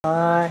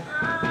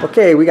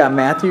Okay, we got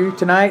Matthew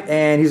tonight,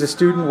 and he's a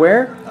student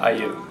where?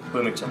 IU,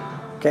 Bloomington.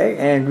 Okay,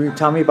 and can you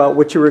tell me about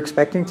what you were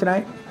expecting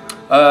tonight?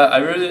 I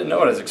really didn't know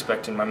what I was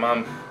expecting. My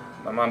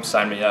mom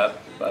signed me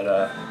up,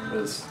 but it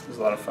was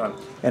a lot of fun.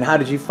 And how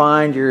did you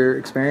find your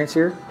experience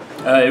here?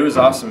 It was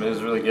awesome. It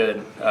was really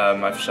good.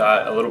 I've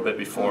shot a little bit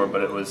before, but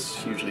it was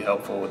hugely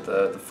helpful with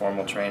the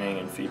formal training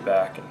and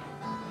feedback.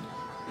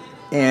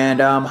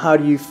 And how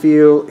do you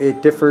feel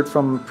it differed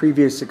from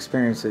previous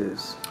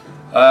experiences?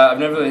 I've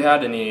never really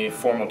had any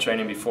formal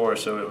training before,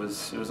 so it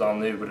was all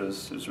new, but it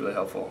was really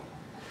helpful.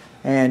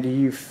 And do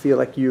you feel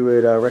like you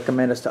would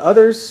recommend us to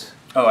others?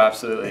 Oh,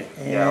 absolutely.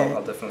 Yeah,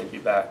 I'll definitely be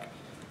back.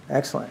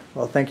 Excellent.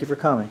 Well, thank you for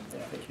coming. Yeah,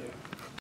 thank you.